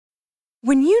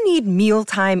When you need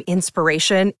mealtime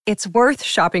inspiration, it's worth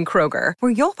shopping Kroger,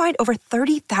 where you'll find over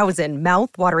 30,000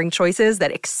 mouth-watering choices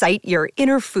that excite your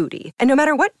inner foodie. And no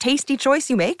matter what tasty choice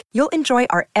you make, you'll enjoy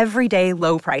our everyday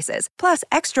low prices, plus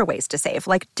extra ways to save,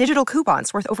 like digital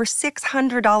coupons worth over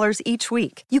 $600 each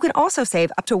week. You can also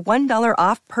save up to $1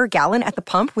 off per gallon at the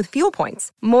pump with fuel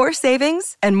points. More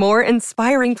savings and more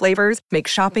inspiring flavors make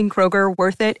shopping Kroger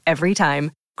worth it every time.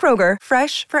 Kroger,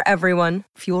 fresh for everyone.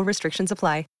 Fuel restrictions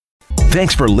apply.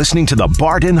 Thanks for listening to the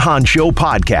Bart and Hahn Show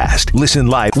podcast. Listen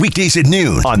live weekdays at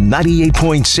noon on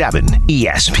 98.7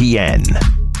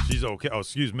 ESPN. She's okay. Oh,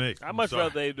 excuse me. I'd much rather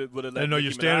they would have let I didn't know Nicki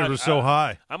your standards Minaj, were so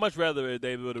high. I'd much rather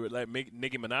they would have let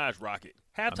Nicki Minaj rock it.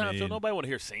 Halftime show, nobody want to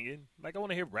hear singing. Like, I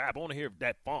want to hear rap. I want to hear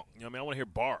that funk. You know what I mean? I want to hear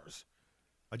bars.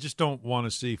 I just don't want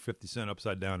to see 50 Cent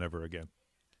upside down ever again.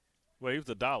 Well, he was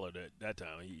 $1 that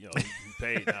time. He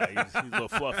paid. He's a little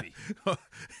fluffy.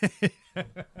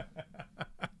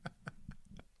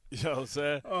 You know what I'm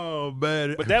saying? Oh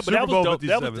man! But that was dope.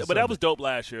 That was dope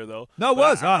last year, though. No, it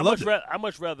was. I loved it. I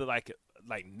much rather like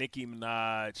Nicki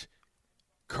Minaj,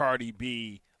 Cardi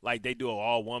B, like they do an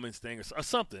all women's thing or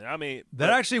something. I mean, that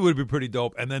actually would be pretty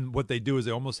dope. And then what they do is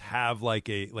they almost have like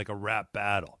a rap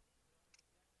battle.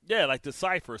 Yeah, like the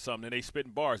Cypher or something, and they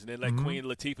spitting bars, and then let Queen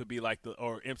Latifah be like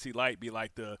or MC Lyte be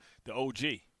like the OG.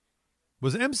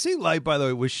 Was MC Lyte, by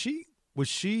the way? Did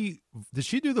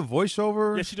she do the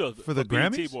voiceover? Yeah, she does for the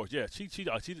Grammys. Voice. Yeah, she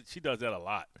does that a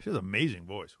lot. She has an amazing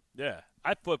voice. Yeah,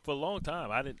 for a long time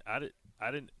I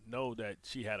didn't know that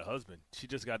she had a husband. She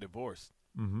just got divorced.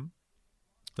 Mm-hmm.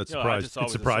 That surprised. It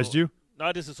surprised you? No,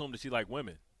 I just assumed that she liked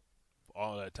women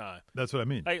all that time. That's what I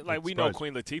mean. Like we know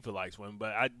Queen Latifah likes women,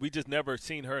 but we just never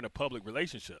seen her in a public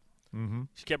relationship. Mm-hmm.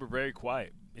 She kept it very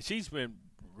quiet, and she's been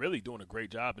really doing a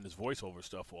great job in this voiceover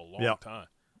stuff for a long time.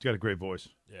 She's got a great voice.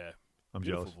 Yeah. I'm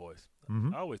Beautiful jealous. Voice.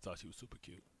 Mm-hmm. I always thought she was super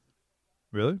cute.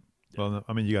 Really? Yeah. Well, no,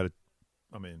 I mean, you got to.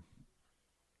 I mean,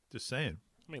 just saying.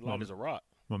 I mean, light as a rock.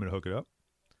 Want me to hook it up?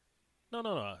 No.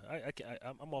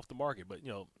 I'm off the market, but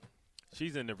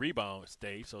she's in the rebound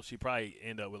stage, so she probably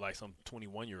end up with like some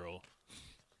 21-year-old.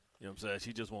 You know what I'm saying?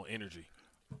 She just want energy.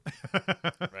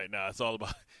 Right now, it's all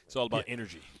about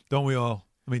energy. Don't we all?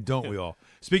 I mean, don't we all?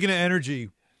 Speaking of energy,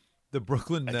 the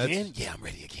Brooklyn Nets. Again? Yeah, I'm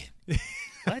ready again.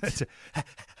 What?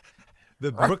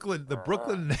 The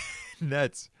Brooklyn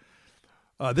Nets.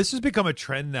 This has become a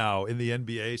trend now in the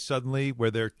NBA suddenly, where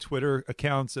their Twitter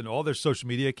accounts and all their social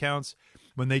media accounts,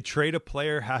 when they trade a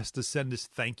player, has to send us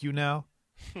thank you now.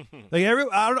 Like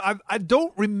I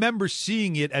don't remember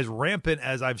seeing it as rampant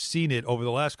as I've seen it over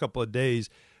the last couple of days,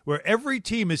 where every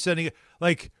team is sending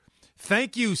like,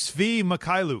 thank you, Svi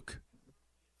Mikhailuk.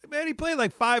 Man, he played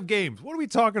like 5 games. What are we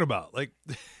talking about? Like,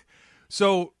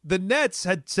 so the Nets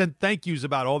had sent thank yous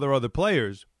about all their other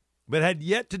players, but had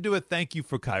yet to do a thank you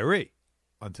for Kyrie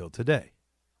until today.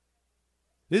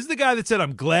 This is the guy that said,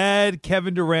 I'm glad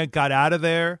Kevin Durant got out of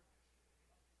there.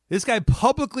 This guy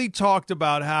publicly talked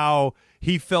about how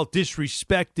he felt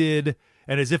disrespected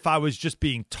and as if I was just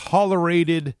being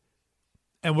tolerated.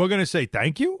 And we're going to say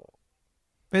thank you?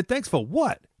 Man, thanks for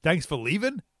what? Thanks for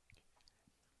leaving?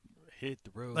 Hit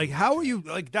the road. Like, how are you?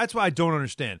 Like, that's why I don't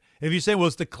understand. If you say, well,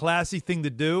 it's the classy thing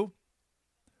to do,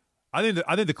 I think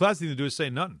the classy thing to do is say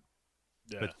nothing.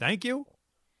 Yeah. But thank you?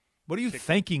 What are you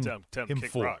thanking tell him kick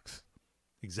for? Rocks.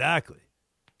 Exactly.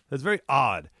 That's very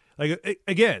odd. Like,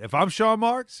 again, if I'm Sean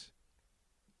Marks,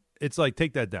 it's like,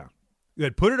 take that down. You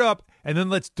had put it up, and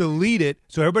then let's delete it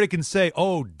so everybody can say,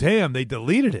 oh, damn, they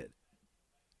deleted it.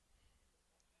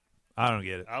 I don't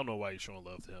get it. I don't know why you're showing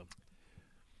love to him.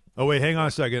 Oh, wait, hang on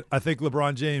a second. I think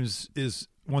LeBron James is,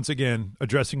 once again,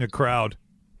 addressing a crowd.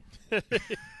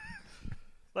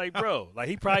 Like, bro, like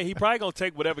he probably gonna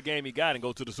take whatever game he got and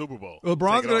go to the Super Bowl.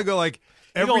 LeBron's gonna go like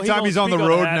every time he's on the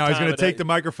road now. He's gonna take the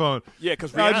microphone. Yeah,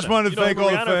 because I just wanted to thank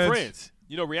all the fans. Friends.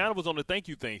 Rihanna was on the thank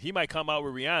you thing. He might come out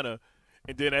with Rihanna,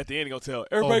 and then at the end, he's gonna tell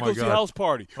everybody go see House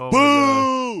Party.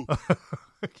 Oh, boo!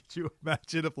 Could you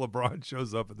imagine if LeBron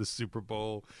shows up at the Super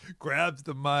Bowl, grabs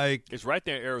the mic? It's right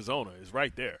there in Arizona. It's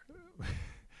right there.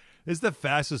 It's the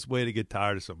fastest way to get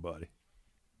tired of somebody.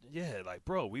 Yeah, like,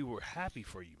 bro, we were happy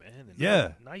for you, man. And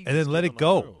yeah, now you and then let it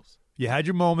go. You had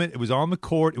your moment. It was on the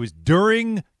court. It was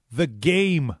during the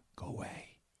game. Go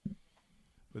away.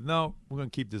 But no, we're going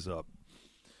to keep this up.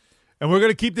 And we're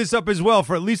going to keep this up as well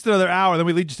for at least another hour. Then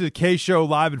we lead you to the K Show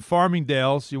live in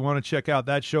Farmingdale. So you want to check out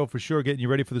that show for sure, getting you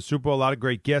ready for the Super Bowl. A lot of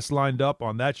great guests lined up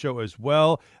on that show as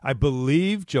well. I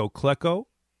believe Joe Klecko.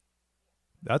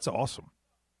 That's awesome.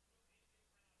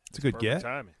 It's a good get.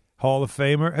 Timing. Hall of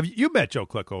Famer. Have you met Joe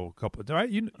Klecko a couple of times, right?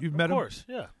 You've met him? Of course,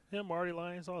 yeah. Him, Marty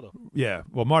Lyons, all them. Yeah.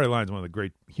 Well, Marty Lyons is one of the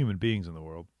great human beings in the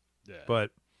world. Yeah. But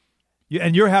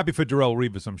And you're happy for Darrelle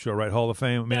Revis, I'm sure, right? Hall of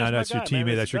Fame. I mean, Yeah, that's your my guy, teammate.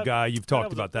 man. That's your guy. You've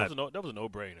talked about that. That was a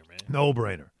no-brainer, man.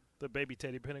 No-brainer. The baby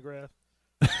Teddy Pendergrass.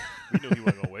 We knew he wasn't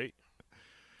going to wait.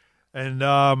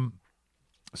 And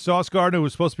Sauce Gardner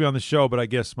was supposed to be on the show, but I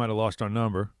guess might have lost our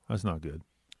number. That's not good.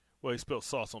 Well, he spilled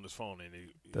sauce on his phone. And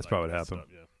That's probably what happened. Up,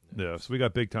 yeah. Yeah, so we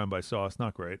got big time by Sauce.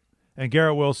 Not great. And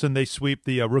Garrett Wilson, they sweep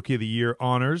the Rookie of the Year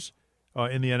honors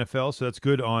in the NFL, so that's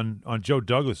good on Joe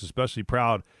Douglas, especially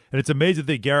proud. And it's amazing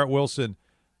that Garrett Wilson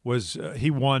he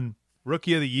won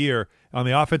Rookie of the Year on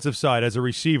the offensive side as a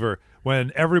receiver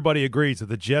when everybody agrees that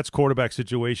the Jets quarterback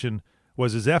situation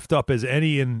was as effed up as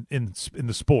any in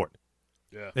the sport.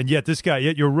 Yeah. And yet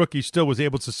your rookie still was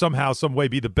able to somehow, some way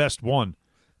be the best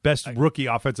rookie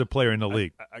offensive player in the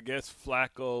league. I guess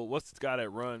Flacco, what's the guy that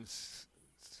runs?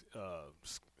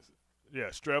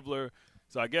 Strebler.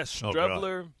 So I guess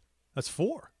Strebler. That's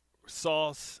 4.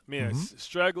 Sauce.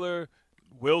 Stregler,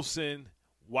 Wilson,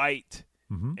 White,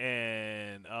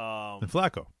 and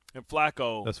Flacco. And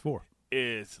Flacco. That's 4.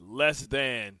 Is less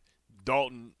than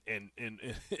Dalton and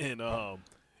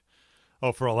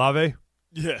for Olave?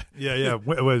 Yeah. Yeah.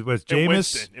 Was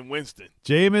Jameis and Winston.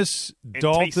 Jameis,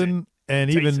 Dalton, and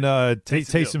even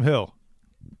Taysom Hill.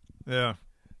 Yeah.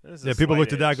 People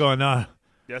looked at that going, nah.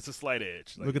 That's a slight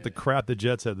edge. Look at the crap the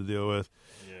Jets had to deal with.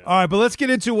 Yeah. All right, but let's get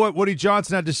into what Woody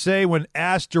Johnson had to say when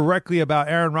asked directly about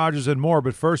Aaron Rodgers and more.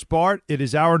 But first, Bart, it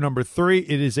is hour number 3.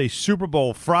 It is a Super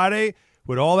Bowl Friday.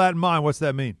 With all that in mind, what's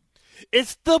that mean?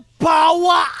 It's the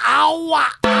power hour.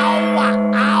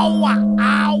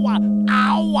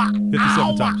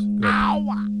 57 times. Good.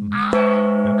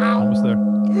 Yeah, almost there.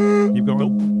 Keep going.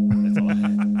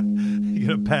 You're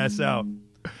going to pass out.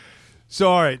 So,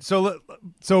 all right. So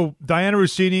Diana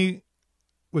Rossini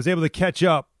was able to catch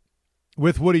up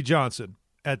with Woody Johnson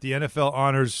at the NFL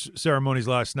honors ceremonies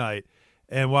last night.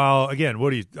 And while, again,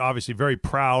 Woody's obviously very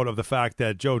proud of the fact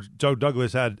that Joe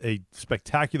Douglas had a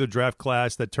spectacular draft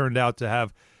class that turned out to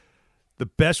have the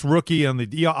best rookie on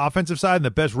the offensive side and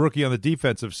the best rookie on the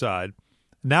defensive side,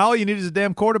 now all you need is a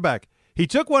damn quarterback. He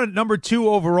took one at number 2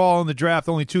 overall in the draft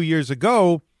only 2 years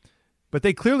ago, but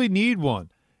they clearly need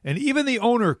one. And even the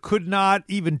owner could not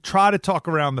even try to talk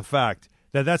around the fact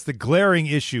that that's the glaring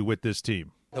issue with this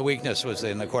team. The weakness was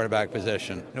in the quarterback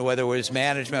position. Whether it was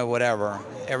management, whatever,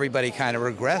 everybody kind of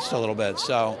regressed a little bit.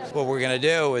 So what we're going to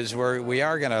do is we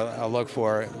are going to look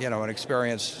for an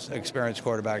experienced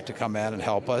quarterback to come in and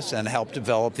help us and help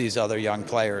develop these other young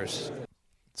players.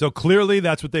 So clearly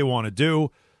that's what they want to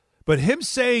do. But him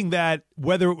saying that,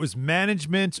 whether it was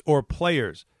management or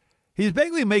players, he's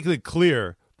basically making it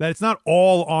clear that it's not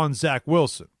all on Zach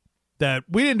Wilson. That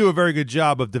we didn't do a very good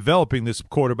job of developing this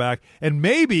quarterback, and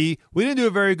maybe we didn't do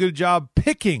a very good job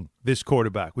picking this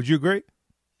quarterback. Would you agree?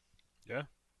 Yeah.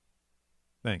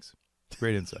 Thanks.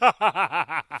 Great insight.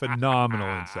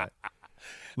 Phenomenal insight.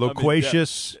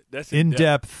 Loquacious, that's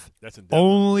in-depth, That's in-depth.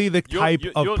 only the type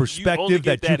of perspective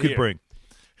that you could here. bring.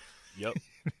 Yep.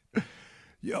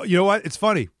 You know what? It's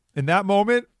funny. In that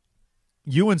moment,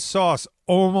 you and Sauce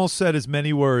almost said as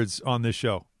many words on this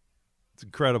show. It's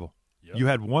incredible. Yep. You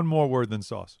had one more word than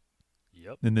Sauce.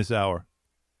 Yep. In this hour.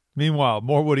 Meanwhile,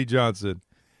 more Woody Johnson.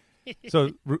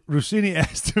 So Rossini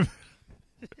asked him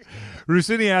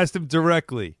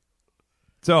directly.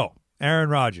 So, Aaron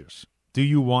Rodgers, do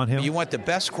you want him? You want the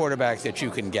best quarterback that you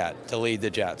can get to lead the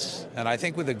Jets. And I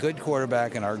think with a good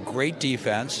quarterback and our great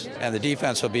defense, and the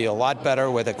defense will be a lot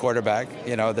better with a quarterback,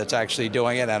 that's actually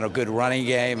doing it, and a good running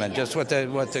game, and just what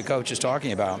the coach is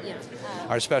talking about.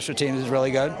 Our special teams is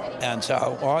really good. And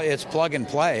so it's plug and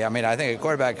play. I mean, I think a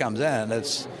quarterback comes in,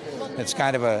 it's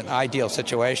kind of an ideal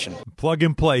situation. Plug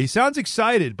and play. He sounds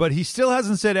excited, but he still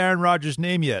hasn't said Aaron Rodgers'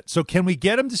 name yet. So can we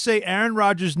get him to say Aaron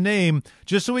Rodgers' name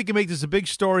just so we can make this a big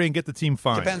story and get the team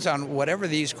fined? Depends on whatever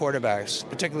these quarterbacks,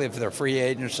 particularly if they're free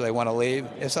agents or they want to leave,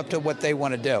 it's up to what they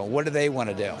want to do. What do they want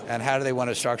to do? And how do they want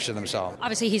to structure themselves?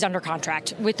 Obviously, he's under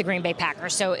contract with the Green Bay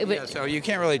Packers, so so you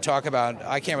can't really talk about.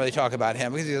 I can't really talk about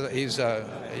him because he's a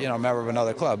member of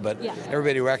another club. But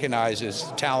everybody recognizes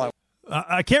talent.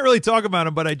 I can't really talk about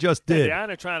him, but I just did. Hey,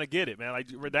 Diana trying to get it, man. Like,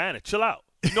 Diana, chill out.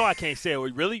 You know I can't say it.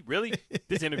 Really?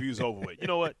 This interview's over with. You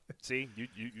know what? See,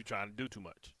 you trying to do too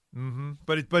much. Mm-hmm.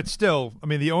 But still, I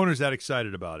mean, the owner's that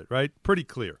excited about it, right? Pretty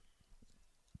clear.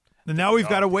 And now we've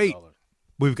got to wait.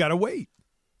 We've got to wait.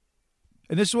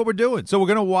 And this is what we're doing. So we're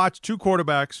going to watch two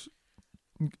quarterbacks,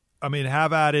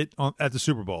 have at it at the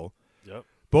Super Bowl. Yep.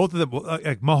 Both of them.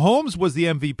 Mahomes was the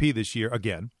MVP this year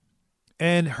again,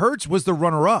 and Hurts was the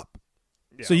runner-up.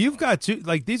 Yeah. So you've got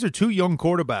these are two young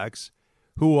quarterbacks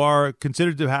who are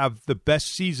considered to have the best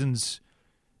seasons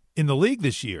in the league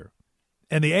this year.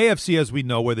 And the AFC, as we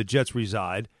know, where the Jets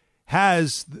reside,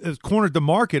 has cornered the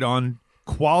market on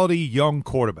quality young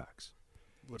quarterbacks.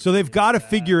 So they've got to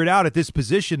figure it out at this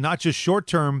position, not just short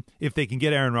term if they can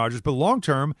get Aaron Rodgers, but long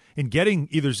term in getting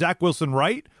either Zach Wilson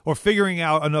right or figuring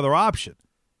out another option.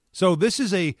 So this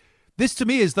to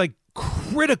me is like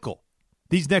critical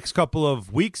these next couple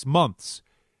of weeks, months,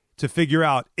 to figure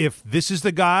out if this is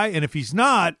the guy, and if he's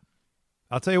not,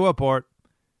 I'll tell you what, Bart,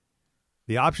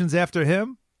 the options after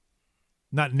him,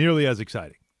 not nearly as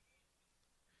exciting.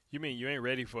 You mean you ain't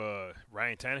ready for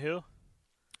Ryan Tannehill?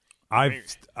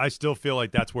 I still feel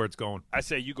like that's where it's going. I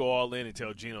say you go all in and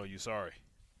tell Geno you sorry.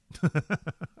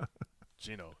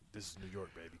 Geno, this is New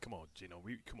York, baby. Come on, Geno.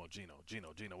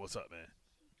 Geno, what's up, man?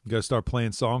 You got to start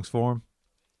playing songs for him.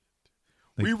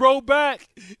 We wrote back,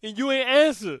 and you ain't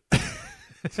answer.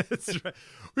 That's right.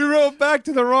 We wrote back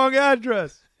to the wrong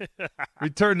address.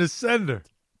 Return to sender.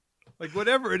 Like,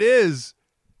 whatever it is,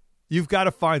 you've got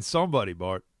to find somebody,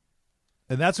 Bart.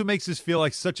 And that's what makes this feel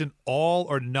like such an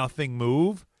all-or-nothing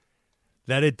move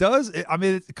that it does.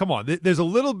 Come on. There's a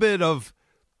little bit of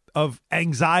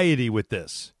anxiety with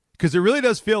this because it really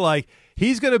does feel like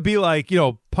he's going to be like,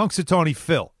 Punxsutawney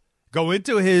Phil. Go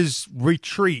into his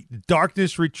retreat,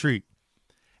 darkness retreat,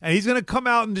 and he's going to come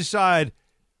out and decide,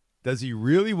 does he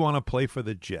really want to play for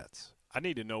the Jets? I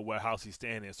need to know what house he's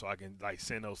staying in so I can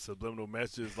send those subliminal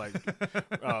messages with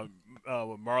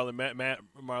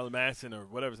Marlon Manson or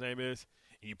whatever his name is.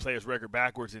 And you play his record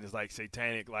backwards and it's like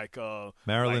satanic,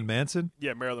 Marilyn Manson.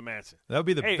 Yeah, Marilyn Manson. That would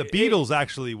be the Beatles.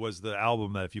 Actually, was the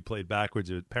album that if you played backwards,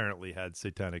 it apparently had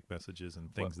satanic messages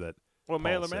and things that. Well,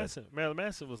 Marilyn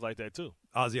Manson was like that too.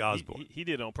 Ozzy Osbourne. He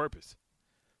did it on purpose.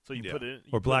 So you put it in,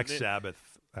 or Black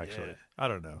Sabbath. Actually, yeah. I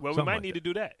don't know. Well, we might need to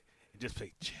do that. Just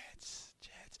play Jets.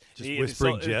 Just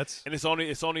whispering Jets. And it's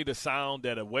only the sound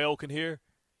that a whale can hear.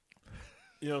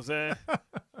 You know what I'm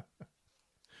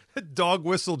saying? Dog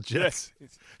whistle Jets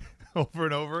over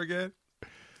and over again.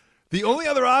 The only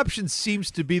other option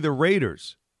seems to be the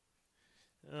Raiders.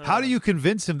 How do you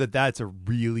convince him that that's a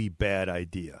really bad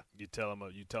idea? You tell him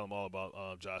all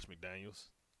about Josh McDaniels.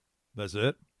 That's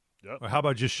it? Yep. Or how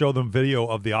about just show them video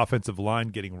of the offensive line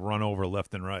getting run over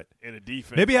left and right? In a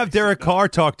defense. Maybe have Derek Carr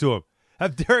talk to him.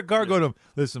 Have Derek Carr go to him.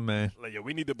 Listen, man.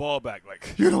 We need the ball back.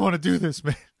 You don't want to do this,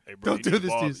 man. Hey, bro, don't do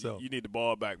this to yourself. You need the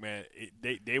ball back, man.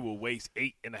 They will waste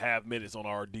 8.5 minutes on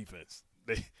our defense.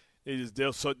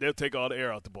 They'll take all the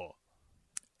air out the ball.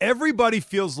 Everybody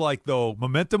feels like, though,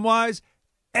 momentum-wise,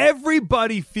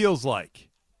 everybody feels like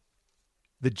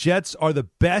the Jets are the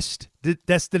best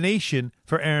destination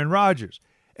for Aaron Rodgers.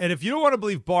 And if you don't want to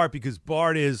believe Bart, because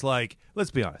Bart is like,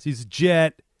 let's be honest, he's a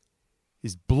Jet.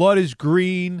 His blood is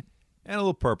green and a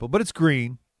little purple, but it's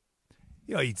green.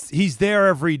 He's there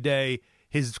every day.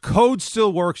 His code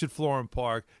still works at Florham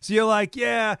Park. So you're like,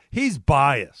 yeah, he's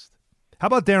biased. How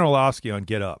about Dan Orlovsky on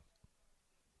Get Up?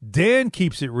 Dan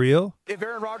keeps it real. If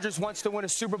Aaron Rodgers wants to win a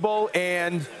Super Bowl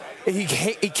and he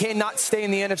cannot stay in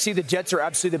the NFC, the Jets are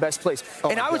absolutely the best place.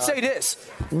 And I would say this,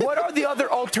 what are the other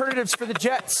alternatives for the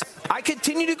Jets? I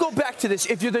continue to go back to this.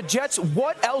 If you're the Jets,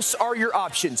 what else are your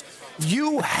options?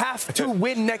 You have to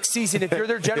win next season if you're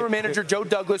their general manager, Joe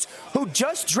Douglas, who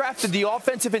just drafted the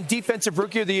offensive and defensive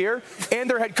rookie of the year, and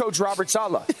their head coach, Robert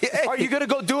Saleh. Are you going to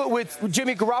go do it with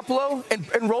Jimmy Garoppolo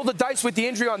and roll the dice with the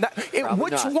injury on that?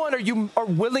 Which one are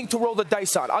willing to roll the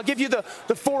dice on? I'll give you the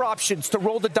four options to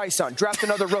roll the dice on. Draft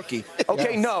another rookie.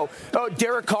 Okay, yes. No.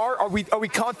 Derek Carr, are we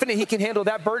confident he can handle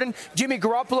that burden? Jimmy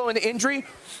Garoppolo and the injury,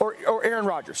 or Aaron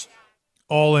Rodgers?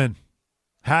 All in.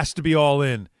 Has to be all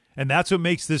in. And that's what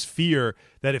makes this fear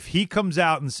that if he comes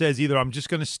out and says either I'm just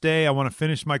going to stay, I want to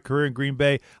finish my career in Green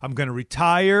Bay, I'm going to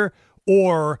retire,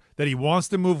 or that he wants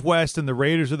to move west and the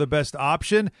Raiders are the best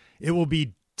option, it will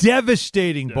be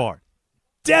devastating, Bart.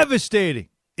 Devastating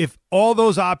if all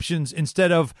those options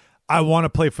instead of I want to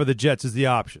play for the Jets is the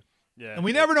option. Yeah. And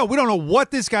we never know. We don't know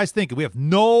what this guy's thinking. We have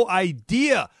no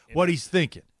idea what he's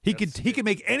thinking. He can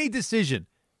make any decision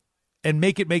and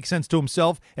make it make sense to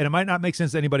himself, and it might not make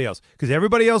sense to anybody else because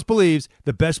everybody else believes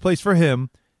the best place for him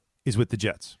is with the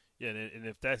Jets. Yeah, and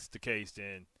if that's the case,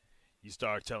 then you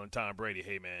start telling Tom Brady,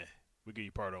 hey, man, we'll give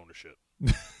you part ownership.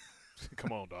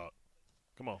 Come on, dog.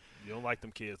 Come on. You don't like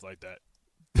them kids like that.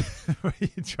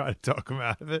 You try to talk him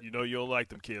out of it. You know you don't like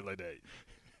them kids like that.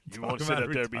 You want to sit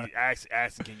up there and be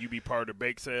asking, can you be part of the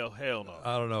bake sale? Hell no.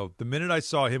 I don't know. The minute I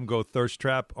saw him go thirst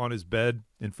trap on his bed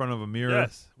in front of a mirror,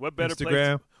 yes. What better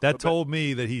Instagram, place, that told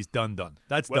me that he's done.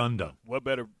 That's done. What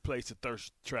better place to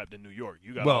thirst trap than New York?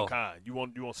 You got all kind. You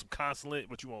want some consulate?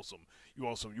 What you want? You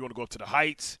want to go up to the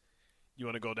Heights? You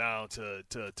want to go down to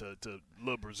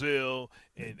Little Brazil,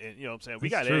 and you know what I'm saying? We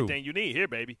got everything you need here,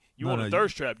 baby. You want a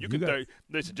thirst trap? You can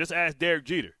listen. Just ask Derek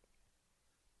Jeter.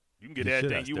 You can get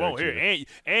everything you want here,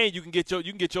 and you can get you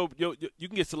can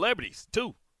get celebrities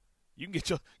too. You can get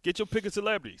your pick of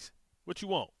celebrities. What you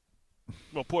want? You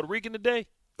want Puerto Rican today?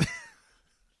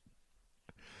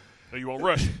 Or you want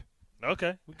Russian?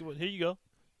 Okay, here you go.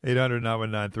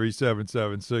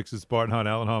 800-919-3776. It's Bart Hahn,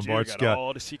 Alan Hahn, Bart got Scott.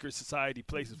 all the secret society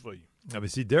places for you. I mean,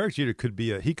 see, Derek Jeter could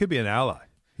be an ally.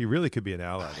 He really could be an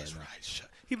ally. That's right.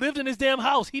 He lived in his damn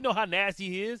house. He know how nasty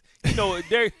he is. You know,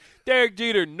 Derek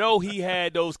Jeter know he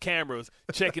had those cameras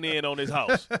checking in on his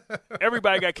house.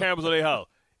 Everybody got cameras on their house.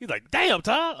 He's like, damn,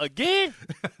 Tom, again?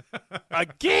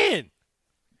 Again?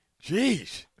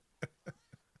 Jeez. What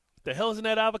the hell is in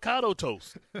that avocado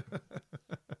toast?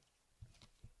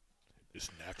 It's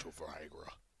natural Viagra.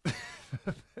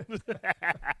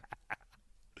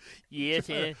 Yes,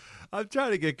 yeah. I'm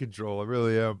trying to get control. I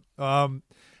really am.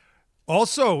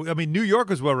 Also, I mean, New York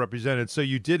was well represented. So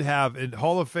you did have in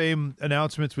Hall of Fame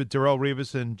announcements with Darrelle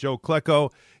Revis and Joe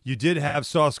Klecko. You did have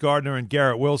Sauce Gardner and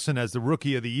Garrett Wilson as the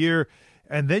Rookie of the Year.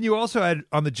 And then you also had,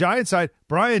 on the Giants side,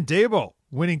 Brian Daboll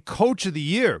winning Coach of the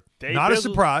Year. Not a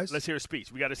surprise. Let's hear a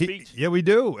speech. We got a speech? Yeah, we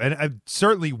do. And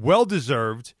certainly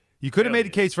well-deserved. You could have made a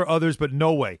case for others, but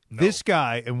no way. No. This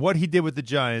guy and what he did with the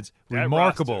Giants,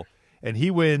 remarkable. Roster. And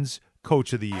he wins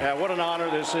Coach of the Year. Yeah, what an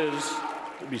honor this is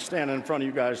to be standing in front of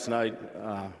you guys tonight.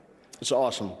 It's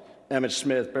awesome. Emmitt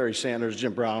Smith, Barry Sanders,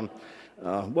 Jim Brown.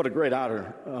 What a great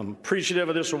honor. Appreciative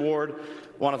of this award.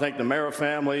 I want to thank the Mara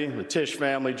family, the Tisch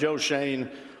family, Joe Shane,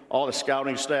 all the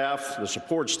scouting staff, the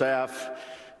support staff,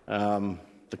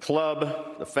 the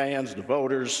club, the fans, the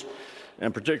voters,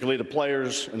 and particularly the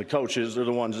players and the coaches. They're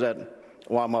the ones that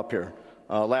why I'm up here.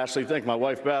 Lastly, thank my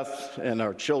wife, Beth, and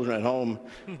our children at home,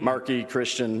 Marky,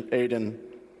 Christian, Aiden,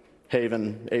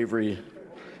 Haven, Avery,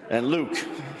 and Luke.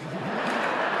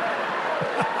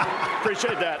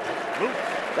 Appreciate that. Luke.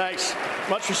 Thanks.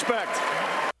 Much respect.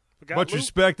 Much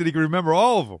respect that he can remember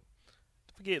all of them.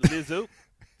 Forget Lizzo.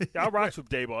 Y'all rocks with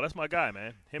Daboll. That's my guy,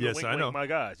 man. Him and Wink, my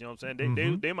guys. You know what I'm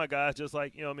saying? They my guys just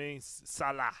like, you know what I mean,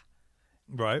 Salah.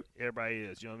 Right. Everybody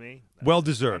is, you know what I mean?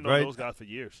 Well-deserved, right? I've known those guys for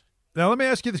years. Now, let me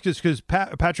ask you this, because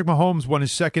Patrick Mahomes won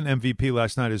his second MVP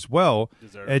last night as well.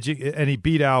 And he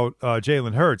beat out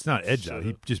Jalen Hurts. Not edged out.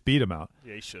 He just beat him out.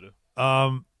 Yeah, he should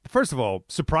have. First of all,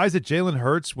 surprised that Jalen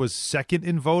Hurts was second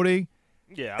in voting.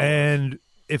 Yeah. And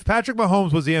if Patrick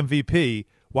Mahomes was the MVP,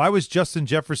 why was Justin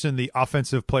Jefferson the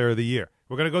Offensive Player of the Year?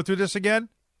 We're going to go through this again?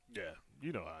 Yeah,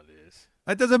 you know how it is.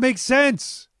 That doesn't make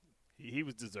sense. He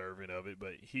was deserving of it,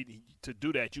 but he to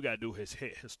do that, you got to do his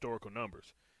historical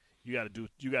numbers. You got to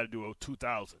do a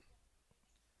 2,000.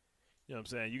 You know what I'm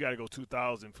saying? You got to go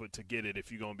 2,000 to get it if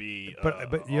you're going to be.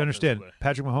 But you understand, player.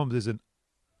 Patrick Mahomes is an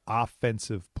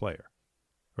offensive player,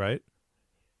 right?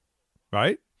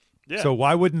 Right? Yeah. So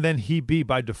why wouldn't then he be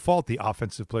by default the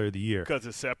Offensive Player of the Year? Because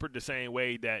it's separate, the same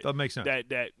way that doesn't make sense.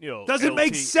 That you know doesn't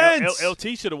make sense.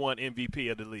 LT should have won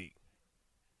MVP of the league.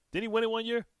 Didn't he win it one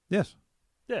year? Yes.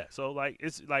 Yeah. So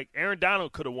it's like Aaron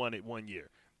Donald could have won it one year.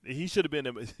 He should have been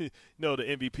the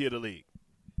MVP of the league.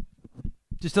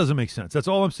 Just doesn't make sense. That's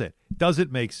all I'm saying.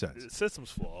 Doesn't make sense. The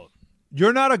system's flawed.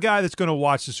 You're not a guy that's going to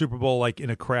watch the Super Bowl like in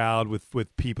a crowd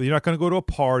with people. You're not going to go to a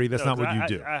party. That's not what you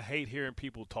do. I hate hearing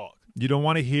people talk. You don't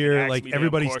want to hear like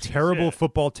everybody's terrible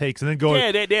football takes and then go,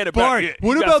 they're in the Bart, back.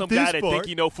 what you about some this, guy that Bart? think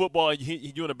you know football and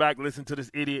you in the back listen to this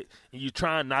idiot and you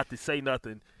trying not to say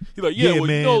nothing. You're like, yeah, well,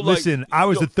 man, you know, listen, I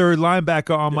was the third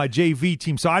linebacker on my JV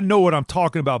team, so I know what I'm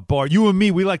talking about, Bart. You and me,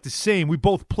 we like the same. We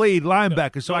both played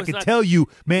linebacker, so I can tell you,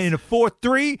 man, in a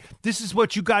 4-3, this is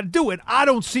what you got to do, and I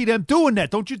don't see them doing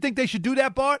that. Don't you think they should do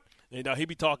that, Bart? You know, he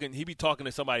be talking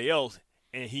to somebody else,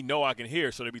 and he know I can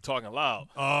hear, so they be talking loud.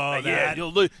 Oh, like, that.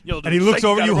 Yeah, and he looks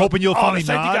over you, hoping you'll finally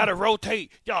nod. You got to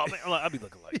rotate, y'all. Man, I be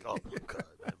looking like, oh God,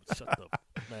 man, shut up,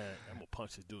 man. I'm gonna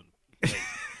punch this dude.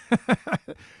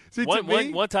 See,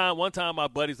 one time, my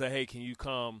buddy said, "Hey, can you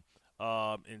come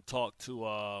and talk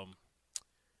to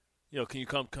can you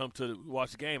come to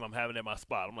watch the game? I'm having it at my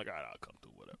spot." I'm like, all right, I'll come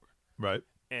through, whatever. Right.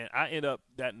 And I end up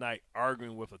that night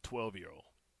arguing with a 12-year-old.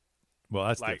 Well,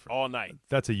 that's like different. All night.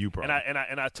 That's a you problem.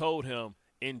 And I told him,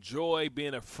 enjoy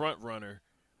being a front runner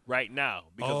right now,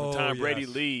 because when Tom Brady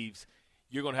leaves,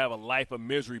 you're gonna have a life of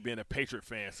misery being a Patriot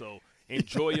fan. So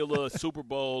enjoy your little Super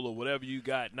Bowl or whatever you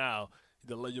got now.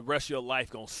 The rest of your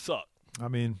life gonna suck. I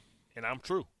mean, and I'm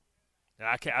true. And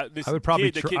I can't. I would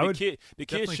probably. The kid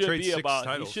should be about.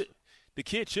 The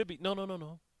kid should be.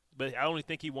 No. But I only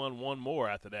think he won one more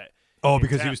after that. Oh,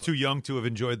 because Tampa. He was too young to have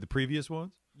enjoyed the previous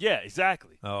ones? Yeah,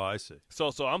 exactly. Oh, I see.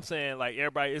 So I'm saying, like,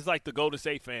 everybody, it's like the Golden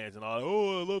State fans and all.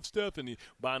 Oh, I love Steph, and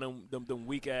buying them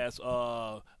weak ass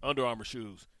Under Armour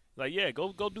shoes. Like, yeah,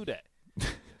 go do that.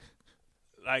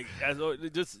 Like, that's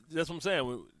what I'm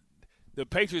saying. the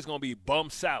Patriots going to be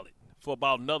bum salad for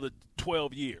about another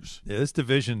 12 years. Yeah, this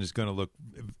division is going to look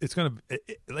 – it's going to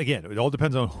 – again, it all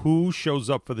depends on who shows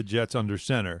up for the Jets under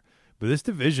center. But this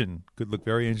division could look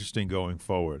very interesting going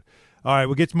forward. All right,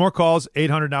 we'll get to more calls,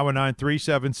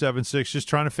 800-919-3776, just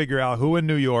trying to figure out who in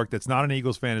New York that's not an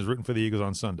Eagles fan is rooting for the Eagles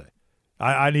on Sunday.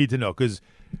 I need to know because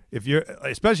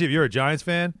especially if you're a Giants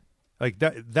fan, like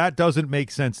that doesn't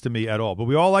make sense to me at all. But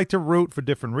we all like to root for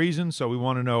different reasons, so we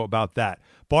want to know about that.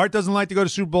 Bart doesn't like to go to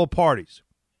Super Bowl parties.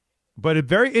 But it's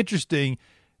very interesting,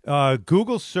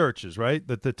 Google searches, right?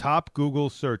 The top Google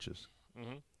searches.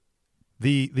 Mm-hmm.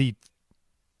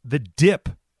 The dip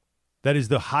that is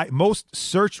the most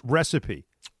searched recipe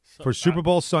for Super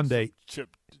Bowl Sunday.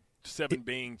 Seven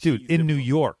being dude, in New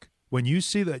York. When you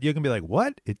see that, you're going to be like,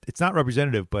 what? It's not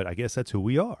representative, but I guess that's who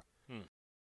we are.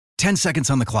 10 seconds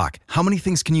on the clock. How many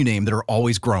things can you name that are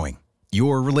always growing?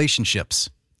 Your relationships,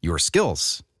 your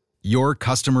skills, your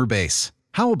customer base.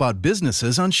 How about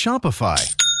businesses on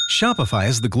Shopify? Shopify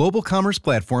is the global commerce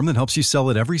platform that helps you sell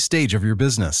at every stage of your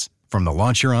business. From the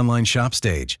launch your online shop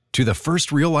stage to the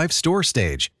first real-life store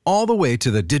stage, all the way to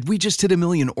the did we just hit a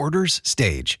million orders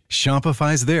stage,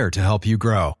 Shopify's there to help you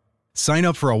grow. Sign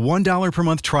up for a $1 per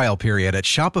month trial period at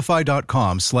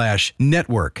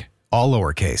shopify.com/network, all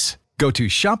lowercase. Go to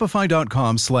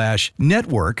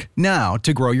shopify.com/network now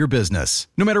to grow your business,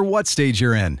 no matter what stage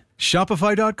you're in.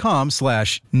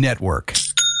 Shopify.com/network.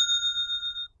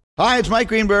 Hi, it's Mike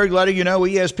Greenberg letting you know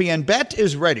ESPN Bet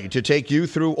is ready to take you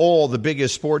through all the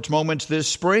biggest sports moments this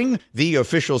spring. The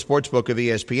official sportsbook of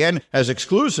ESPN has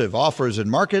exclusive offers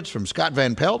and markets from Scott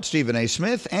Van Pelt, Stephen A.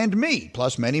 Smith, and me,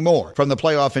 plus many more. From the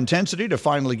playoff intensity to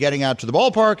finally getting out to the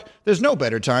ballpark, there's no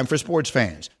better time for sports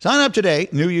fans. Sign up today.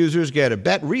 New users get a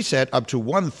bet reset up to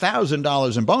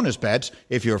 $1,000 in bonus bets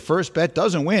if your first bet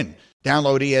doesn't win.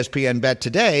 Download ESPN Bet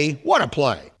today. What a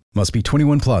play. Must be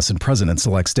 21 plus and present in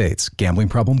select states. Gambling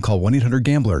problem? Call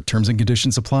 1-800-GAMBLER. Terms and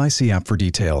conditions apply. See app for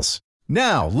details.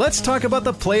 Now, let's talk about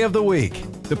the play of the week.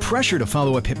 The pressure to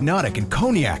follow up Hypnotic and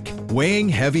Cognac, weighing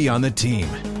heavy on the team.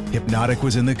 Hypnotic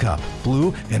was in the cup,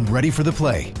 blue, and ready for the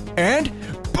play. And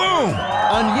boom!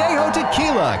 Añejo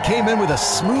Tequila came in with a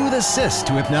smooth assist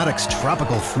to Hypnotic's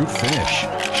tropical fruit finish.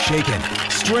 Shaken,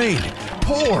 strained,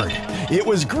 poured. It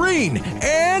was green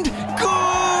and good!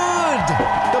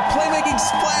 The playmaking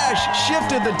splash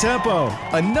shifted the tempo.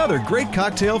 Another great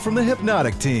cocktail from the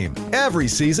Hypnotic team. Every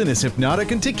season is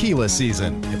Hypnotic and Tequila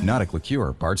season. Hypnotic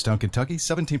Liqueur, Bardstown, Kentucky,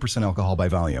 17% alcohol by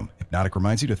volume. Hypnotic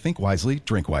reminds you to think wisely,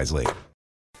 drink wisely.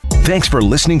 Thanks for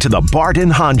listening to the Bart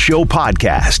and Hahn Show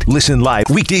podcast. Listen live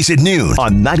weekdays at noon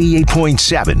on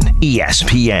 98.7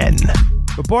 ESPN.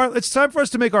 But Bart, it's time for us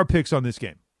to make our picks on this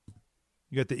game.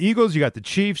 You got the Eagles, you got the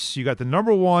Chiefs, you got the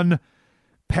number one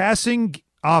passing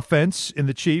offense in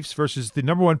the Chiefs versus the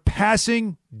number one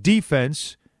passing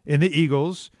defense in the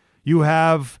Eagles. You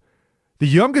have the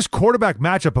youngest quarterback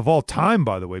matchup of all time,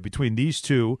 by the way, between these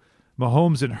two,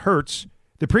 Mahomes and Hurts.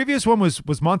 The previous one was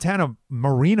Montana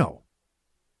Marino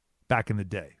back in the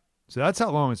day. So that's how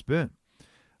long it's been.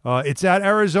 It's at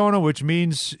Arizona, which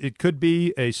means it could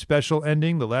be a special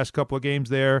ending. The last couple of games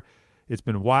there, it's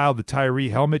been wild. The Tyree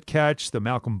helmet catch, the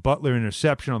Malcolm Butler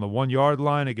interception on the 1-yard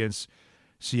line against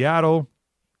Seattle.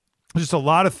 Just a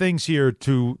lot of things here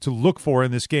to look for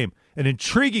in this game. An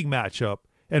intriguing matchup,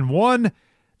 and one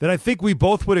that I think we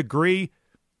both would agree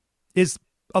is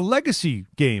a legacy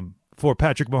game for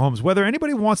Patrick Mahomes. Whether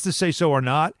anybody wants to say so or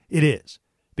not, it is.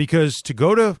 Because to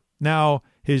go to now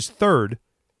his third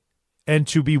and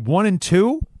to be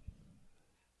 1-2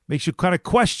 makes you kind of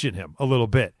question him a little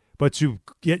bit. But to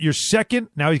get your second,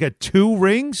 now he's got 2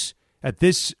 rings at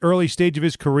this early stage of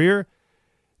his career,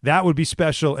 that would be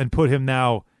special and put him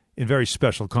now in very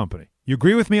special company. You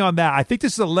agree with me on that? I think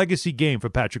this is a legacy game for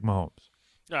Patrick Mahomes.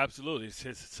 No, absolutely. It's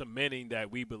cementing that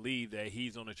we believe that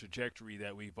he's on a trajectory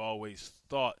that we've always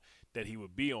thought that he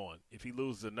would be on. If he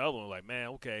loses another one, like,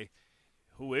 man, okay,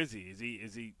 who is he? Is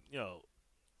he,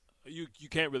 you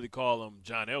can't really call him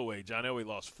John Elway. John Elway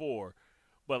lost 4,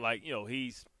 but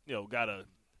he's, got a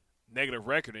negative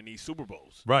record in these Super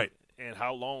Bowls. Right. And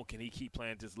how long can he keep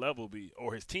playing at this level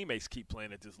or his teammates keep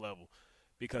playing at this level?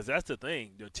 Because that's the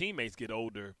thing. Your teammates get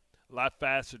older a lot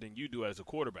faster than you do as a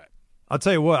quarterback. I'll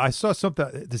tell you what. I saw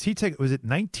something. Does he take? Was it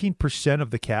 19%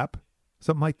 of the cap?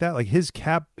 Something like that. Like his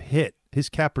cap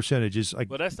percentage is like.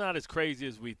 But that's not as crazy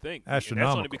as we think. Astronomical.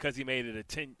 That's only because he made it a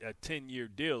 10-year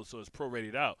deal, so it's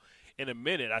prorated out. In a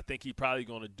minute, I think he's probably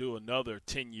going to do another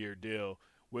 10-year deal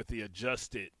with the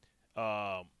adjusted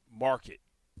market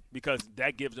because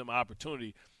that gives them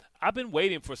opportunity. I've been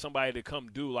waiting for somebody to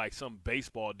come do like some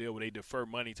baseball deal where they defer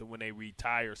money to when they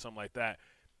retire or something like that.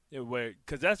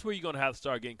 Because that's where you're going to have to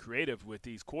start getting creative with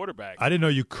these quarterbacks. I didn't know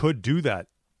you could do that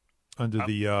under the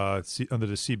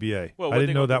CBA. Well, I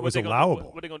didn't know that was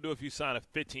allowable. What are they going to do if you sign a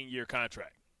 15-year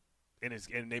contract and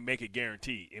they make it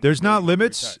guaranteed? There's not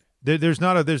limits. There's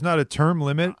not a term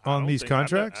limit on these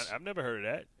contracts. I've never heard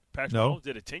of that. Patrick No. Mahomes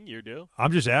did a 10-year deal.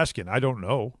 I'm just asking. I don't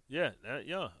know. Yeah, I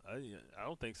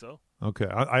don't think so. Okay,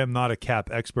 I am not a cap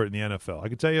expert in the NFL. I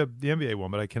can tell you the NBA one,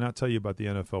 but I cannot tell you about the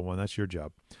NFL one. That's your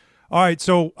job. All right,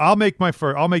 so I'll make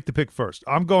the pick first.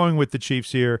 I'm going with the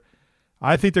Chiefs here.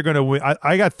 I think they're going to win.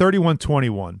 I got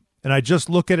 31-21, and I just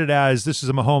look at it as this is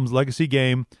a Mahomes legacy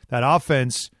game. That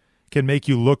offense can make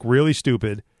you look really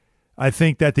stupid. I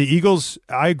think that the Eagles,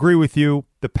 I agree with you,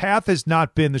 the path has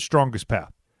not been the strongest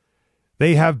path.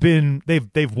 They've won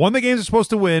the games they're supposed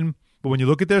to win, but when you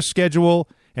look at their schedule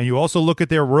and you also look at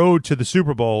their road to the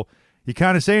Super Bowl, you're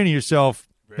kind of saying to yourself,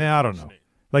 I don't know.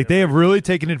 Like, they have really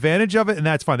taken advantage of it, and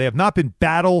that's fine. They have not been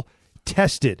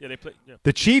battle-tested. Yeah,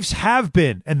 The Chiefs have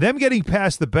been, and them getting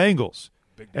past the Bengals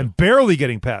and barely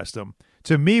getting past them,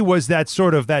 to me was that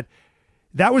sort of that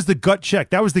was the gut check.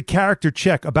 That was the character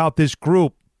check about this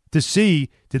group to see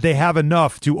did they have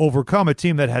enough to overcome a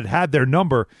team that had their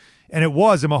number, and it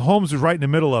was, and Mahomes was right in the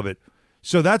middle of it.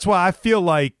 So that's why I feel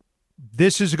like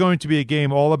this is going to be a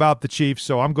game all about the Chiefs,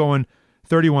 so I'm going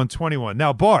 31-21.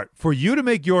 Now, Bart, for you to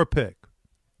make your pick,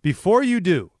 before you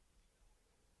do,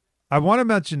 I want to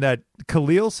mention that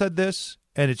Khalil said this,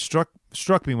 and it struck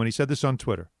me when he said this on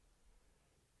Twitter,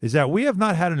 is that we have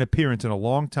not had an appearance in a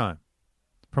long time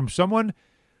from someone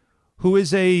who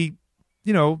is a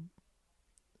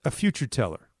future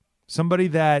teller, somebody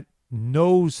that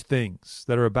knows things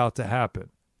that are about to happen.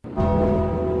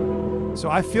 So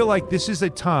I feel like this is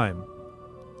a time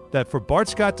that for Bart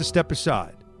Scott to step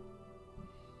aside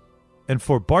and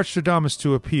for Bart Stradamus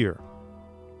to appear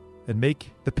and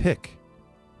make the pick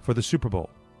for the Super Bowl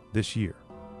this year.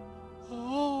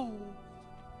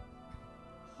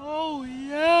 Oh,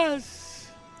 yes.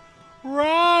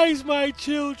 Rise, my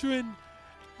children.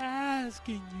 Ask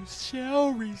and you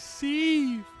shall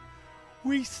receive.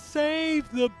 We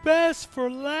save the best for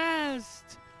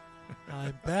last.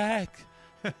 I'm back.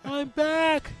 I'm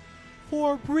back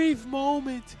for a brief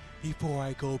moment before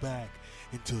I go back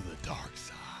into the dark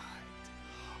side.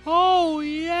 Oh,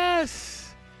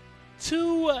 yes.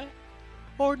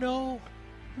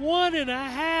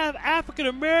 1.5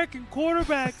 African-American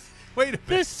quarterbacks. Wait a minute.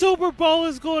 This Super Bowl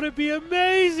is going to be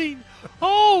amazing.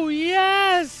 Oh,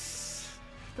 yes.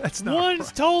 That's not One's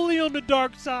right. totally on the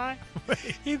dark side,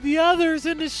 Wait. and the other's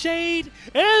in the shade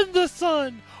and the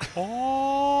sun,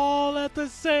 all at the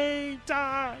same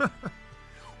time.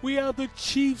 We are the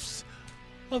Chiefs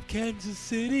of Kansas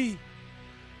City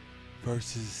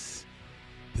versus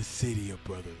the city of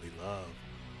brotherly love.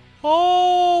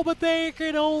 Oh, but there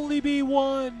can only be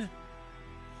one.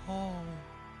 Oh,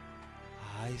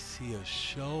 I see a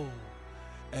show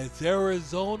as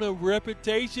Arizona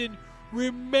reputation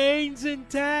remains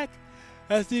intact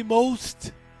as the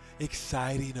most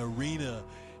exciting arena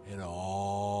in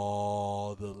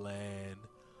all the land.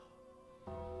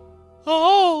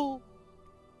 Oh!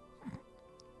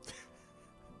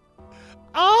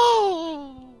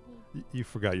 Oh! You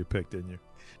forgot your pick, didn't you?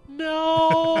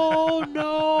 No.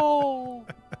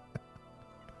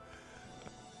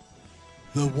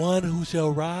 The one who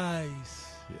shall rise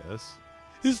Yes.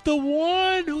 is the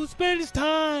one who spends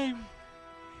time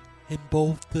in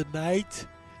both the night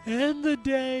and the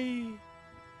day,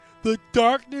 the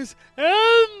darkness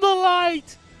and the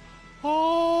light.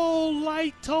 Oh,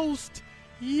 light toast.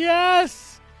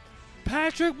 Yes,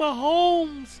 Patrick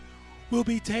Mahomes will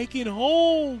be taking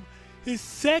home his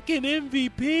second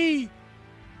MVP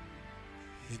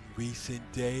in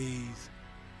recent days.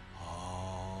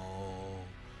 Oh,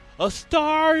 a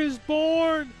star is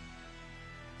born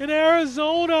in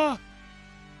Arizona,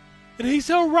 and he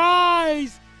shall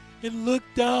rise and look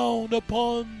down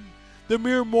upon the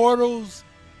mere mortals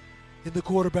in the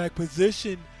quarterback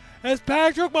position as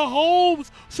Patrick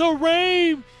Mahomes shall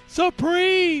reign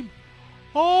supreme.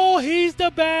 Oh, he's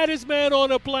the baddest man on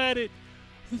the planet.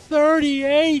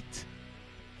 38,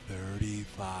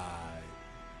 35.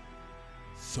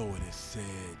 So it is said.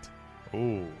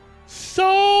 Oh.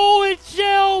 So it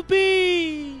shall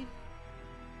be.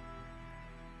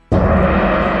 Bet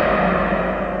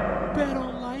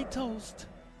on Light Toast.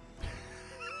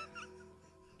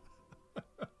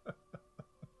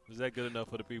 Was that good enough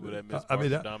for the people that missed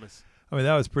Nostradamus? I mean,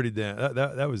 that was pretty damn.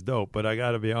 That was dope. But I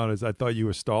got to be honest, I thought you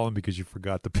were stalling because you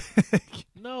forgot the pick.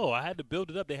 No, I had to build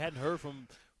it up. They hadn't heard from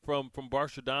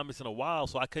Barstradamus in a while,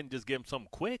 so I couldn't just give him something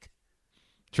quick.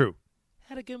 True.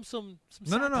 Had to give him some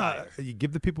No. satire. You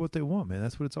give the people what they want, man.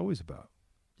 That's what it's always about.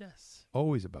 Yes.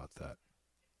 Always about that.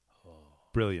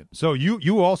 Brilliant. So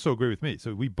you also agree with me.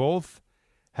 So we both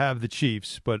have the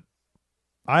Chiefs, but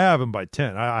I have them by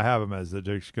 10. I have them as they're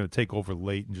just going to take over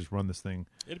late and just run this thing.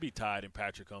 It'll be tied, and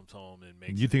Patrick comes home and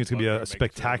makes. You think it's going to be a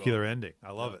spectacular ending?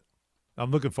 I love it.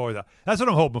 I'm looking forward to that. That's what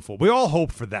I'm hoping for. We all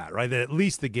hope for that, right? That at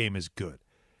least the game is good.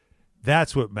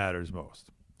 That's what matters most.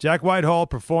 Jack Whitehall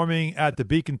performing at the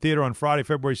Beacon Theater on Friday,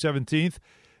 February 17th.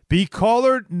 Be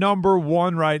caller number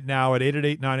 1 right now at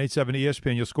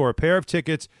 888-987-ESPN. You'll score a pair of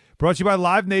tickets. Brought to you by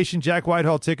Live Nation. Jack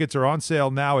Whitehall tickets are on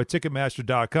sale now at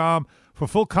Ticketmaster.com. For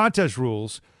full contest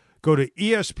rules, go to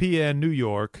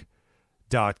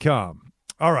ESPNNewYork.com.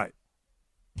 All right.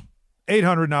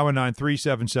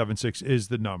 800-919-3776 is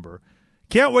the number.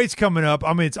 Can't wait's coming up.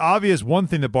 I mean, it's obvious one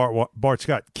thing that Bart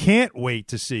Scott can't wait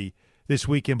to see this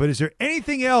weekend, but is there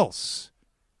anything else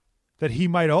that he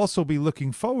might also be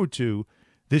looking forward to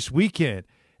this weekend?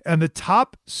 And the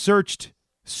top searched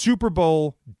Super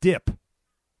Bowl dip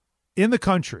in the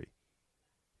country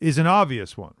is an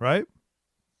obvious one, right?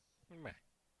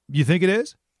 You think it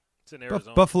is? It's in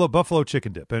Arizona. Buffalo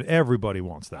chicken dip, and everybody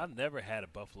wants that. I've never had a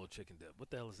buffalo chicken dip. What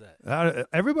the hell is that?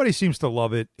 Everybody seems to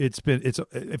love it. It's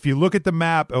if you look at the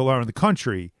map around the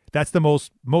country, that's the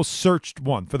most searched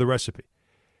one for the recipe.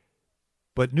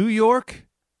 But New York,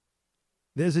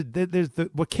 there's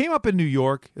what came up in New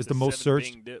York is the most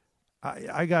searched. Dip.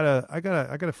 I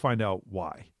gotta find out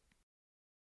why.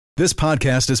 This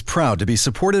podcast is proud to be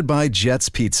supported by Jets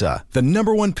Pizza, the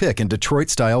 #1 pick in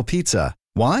Detroit-style pizza.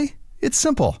 Why? It's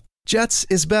simple. Jets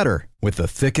is better. With the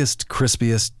thickest,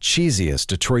 crispiest, cheesiest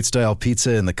Detroit-style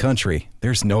pizza in the country,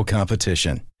 there's no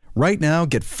competition. Right now,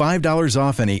 get $5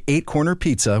 off any 8-corner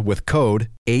pizza with code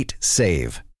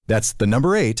 8SAVE. That's the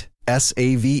number 8,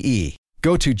 SAVE.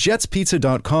 Go to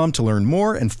jetspizza.com to learn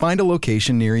more and find a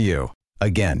location near you.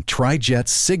 Again, try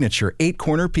Jet's signature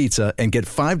 8-corner pizza and get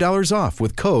 $5 off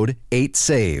with code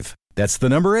 8SAVE. That's the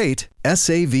number 8,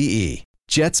 SAVE.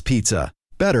 Jet's Pizza.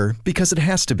 Better because it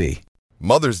has to be.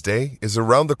 Mother's Day is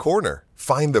around the corner.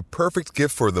 Find the perfect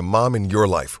gift for the mom in your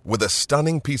life with a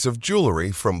stunning piece of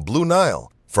jewelry from Blue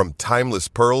Nile. From timeless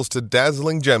pearls to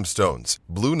dazzling gemstones,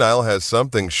 Blue Nile has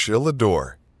something she'll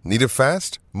adore. Need it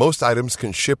fast? Most items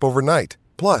can ship overnight.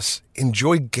 Plus,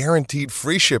 enjoy guaranteed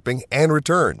free shipping and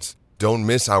returns. Don't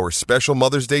miss our special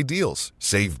Mother's Day deals.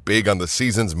 Save big on the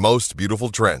season's most beautiful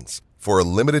trends. For a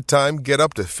limited time, get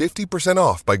up to 50%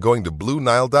 off by going to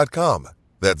BlueNile.com.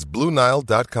 That's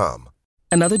BlueNile.com.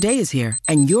 Another day is here,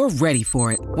 and you're ready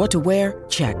for it. What to wear?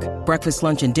 Check. Breakfast,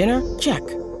 lunch, and dinner? Check.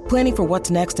 Planning for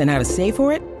what's next and how to save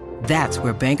for it? That's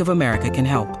where Bank of America can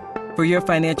help. For your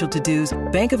financial to-dos,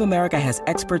 Bank of America has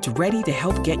experts ready to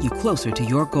help get you closer to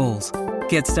your goals.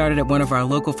 Get started at one of our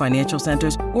local financial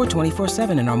centers or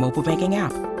 24/7 in our mobile banking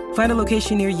app. Find a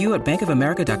location near you at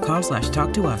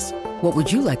bankofamerica.com/talktous. What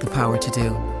would you like the power to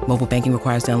do? Mobile banking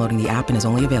requires downloading the app and is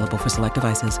only available for select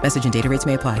devices. Message and data rates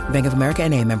may apply. Bank of America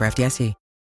NA, member FDIC.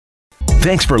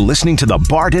 Thanks for listening to the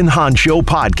Bart and Hahn Show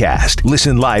podcast.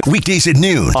 Listen live weekdays at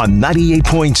noon on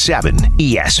 98.7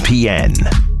 ESPN.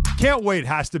 Can't wait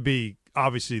has to be,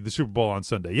 obviously, the Super Bowl on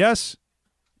Sunday. Yes?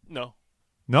 No.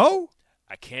 No?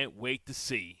 I can't wait to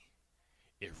see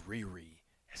if Riri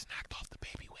has knocked off the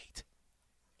baby weight.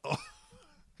 Oh.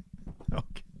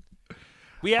 Okay.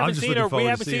 We haven't seen her. We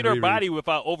haven't seen her Riri. body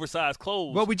without oversized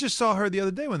clothes. Well, we just saw her the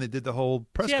other day when they did the whole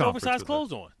press she had conference. Oversized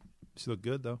clothes on. She looked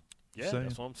good though. Yeah,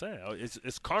 that's what I'm saying. It's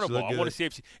She Carnival. looked I want good. to see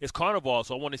if it's Carnival,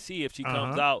 so I want to see if she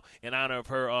comes out in honor of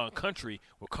her country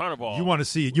with Carnival. You want to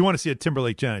see a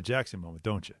Timberlake Janet Jackson moment,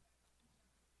 don't you?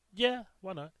 Yeah,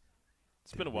 why not?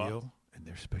 It's been a while. Real and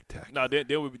they're spectacular. No, then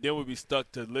we'll be stuck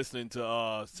to listening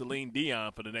to Celine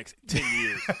Dion for the next 10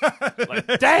 years.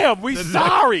 Like, damn, we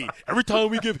sorry. Every time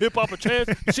we give hip hop a chance,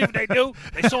 see what they do?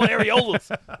 They showing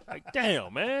areolas. Like,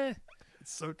 damn, man.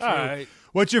 It's so true. All right.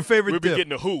 What's your favorite We'll be dip?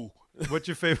 getting the Who. What's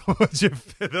your favorite?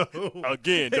 The Who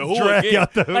Again, the Who Drag again.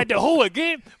 out the Who. Like the Who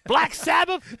again. Black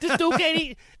Sabbath. This dude can't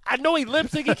even. I know he lip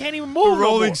sync. He can't even move. The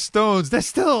Rolling no Stones. They're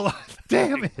still alive.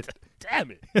 Damn it.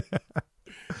 Damn it.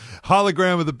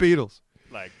 Hologram of the Beatles.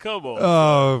 Like, come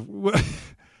on.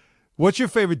 What's your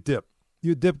favorite dip?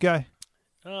 You a dip guy?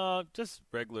 Just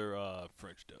regular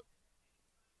French dip.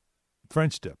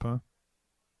 French dip, huh?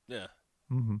 Yeah.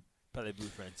 Mm-hmm. Parlez-vous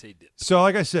français dip. So,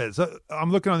 like I said,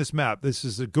 I'm looking on this map. This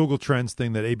is a Google Trends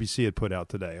thing that ABC had put out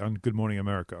today on Good Morning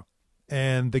America.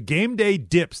 And the game day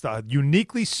dips, the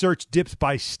uniquely searched dips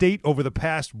by state over the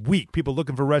past week. People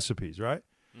looking for recipes, right?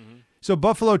 Mm-hmm. So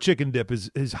buffalo chicken dip is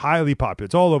highly popular.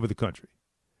 It's all over the country.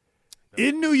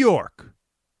 In New York,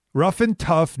 rough and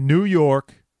tough New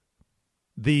York,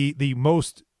 the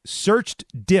most searched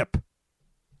dip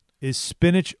is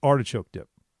spinach artichoke dip.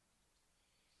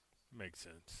 Makes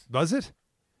sense. Does it?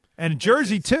 And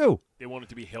Jersey too. They want it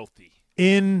to be healthy.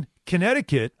 In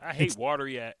Connecticut, I hate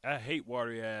watery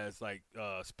ass like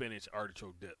spinach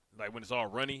artichoke dip. Like when it's all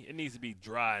runny, it needs to be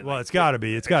dry. Well, like, it's got to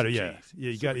be. It's got to. cheese.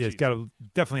 It's got to.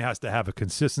 Definitely has to have a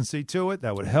consistency to it.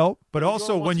 That would help. But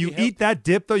also, wants when to you be healthy. eat that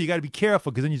dip, though, you got to be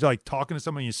careful because then you're like talking to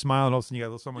someone, you smile, and all of a sudden you got a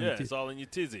little something. Yeah, it's all in your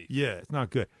tizzy. Yeah, it's not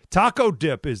good. Taco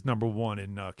dip is number one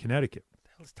in Connecticut. What the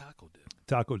hell is taco dip?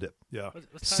 Taco dip. Yeah,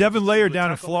 What's 7 layer with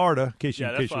down in taco? Florida. In case Yeah,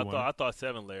 you, that's in case what you I thought. want. I thought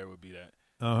 7 layer would be that.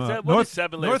 Uh-huh. Is that what is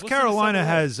 7 layers? North What's in the Carolina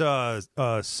 7 layers?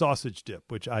 has sausage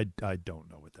dip, which I don't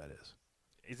know what that is.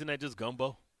 Isn't that just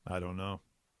gumbo? I don't know.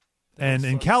 And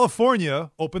in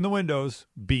California, open the windows,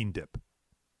 bean dip.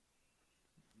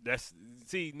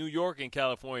 See, New York and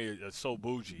California are so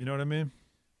bougie. You know what I mean?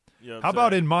 You know what How I'm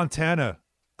about saying? in Montana?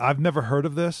 I've never heard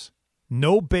of this.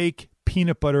 No bake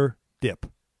peanut butter dip.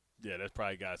 Yeah, that's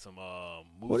probably got some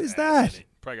moose What is ass that? in it.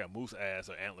 Probably got moose ass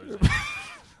or antlers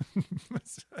in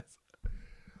it.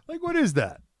 Like, what is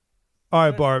that? All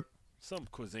right, Bart. Some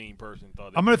cuisine person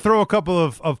thought. I'm going to throw a couple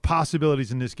of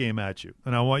possibilities in this game at you,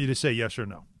 and I want you to say yes or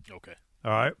no. Okay.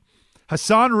 All right.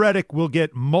 Hassan Reddick will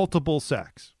get multiple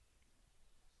sacks.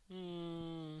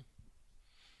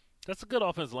 That's a good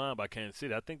offensive line by Kansas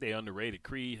City. I think they underrated.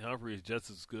 Creed Humphrey is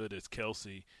just as good as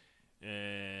Kelsey,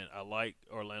 and I like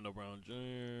Orlando Brown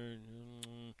Jr.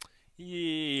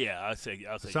 Yeah, I'll say.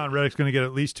 Hassan Reddick's going to get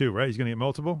at least 2, right? He's going to get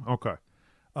multiple? Okay.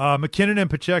 McKinnon and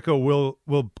Pacheco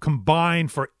will combine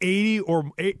for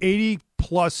 80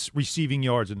 plus receiving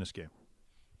yards in this game.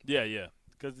 Yeah.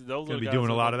 Because those Gonna are be the guys doing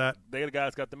a lot of that? They the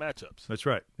guys got the matchups. That's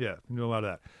right. Yeah, doing a lot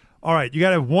of that. All right, you got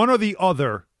to have one or the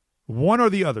other. One or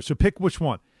the other. So pick which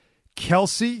one.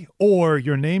 Kelsey or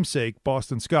your namesake,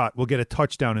 Boston Scott, will get a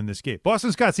touchdown in this game.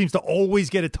 Boston Scott seems to always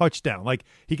get a touchdown. Like,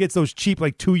 he gets those cheap,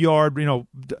 2-yard,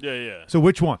 Yeah. So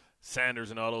which one? Sanders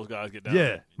and all those guys get down. Yeah,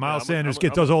 there. Miles Sanders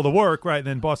does all the work, right? And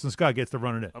then Boston Scott gets to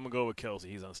run it in. I'm gonna go with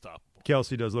Kelsey. He's unstoppable.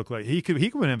 Kelsey does look like he could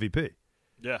win MVP.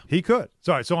 Yeah, he could.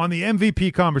 Sorry. So on the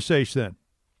MVP conversation, then,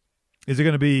 is it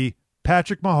going to be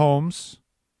Patrick Mahomes,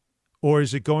 or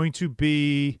is it going to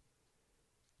be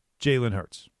Jalen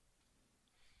Hurts?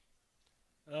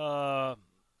 I'll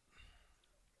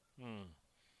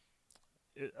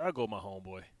go with my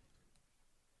homeboy.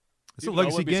 It's a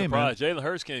legacy game, man. Jalen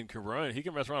Hurts can run. He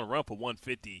can mess around and run for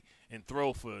 150 and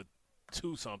throw for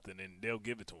 2-something, and they'll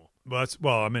give it to him.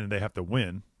 Well, I mean, they have to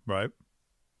win, right?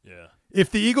 Yeah.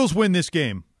 If the Eagles win this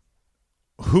game,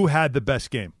 who had the best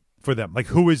game for them? Like,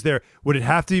 who is there? Would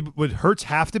Hurts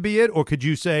have to be it, or could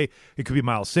you say it could be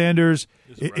Miles Sanders?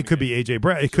 It could be A.J.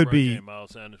 Brown. It could be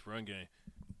Miles Sanders run game.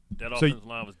 That offensive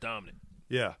line was dominant.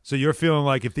 Yeah. So you're feeling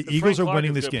like if the Eagles are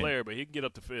winning this game, player, but he can get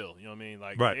up the field. You know what I mean?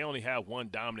 Like, right. They only have one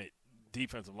dominant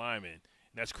defensive lineman, and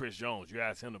that's Chris Jones. You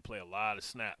ask him to play a lot of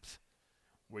snaps.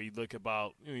 Where you think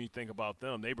about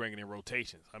them, they bringing in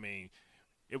rotations. I mean,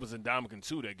 it was Ndamukong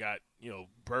Suh that got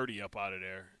Birdie up out of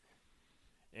there,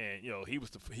 and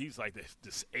he's like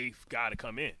this eighth guy to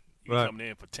come in. He's coming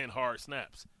in for 10 hard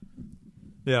snaps.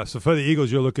 Yeah. So for the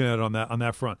Eagles, you're looking at on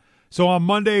that front. So on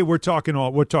Monday, we're talking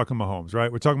Mahomes,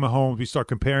 right? We're talking Mahomes. We start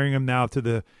comparing him now to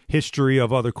the history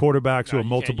of other quarterbacks who are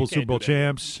multiple Super Bowl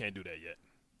champs. You can't do that yet.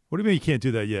 What do you mean you can't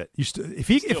do that yet? If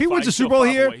he wins the Super Bowl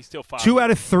here, 2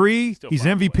 out of 3, he's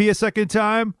MVP a second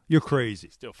time. You're crazy.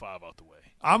 He's still 5 out the way.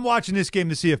 I'm watching this game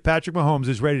to see if Patrick Mahomes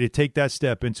is ready to take that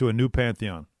step into a new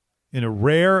pantheon. In a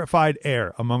rarefied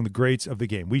air among the greats of the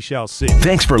game. We shall see.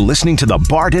 Thanks for listening to the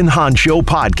Bart and Hahn Show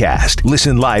podcast.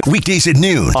 Listen live weekdays at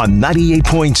noon on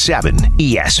 98.7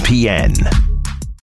 ESPN.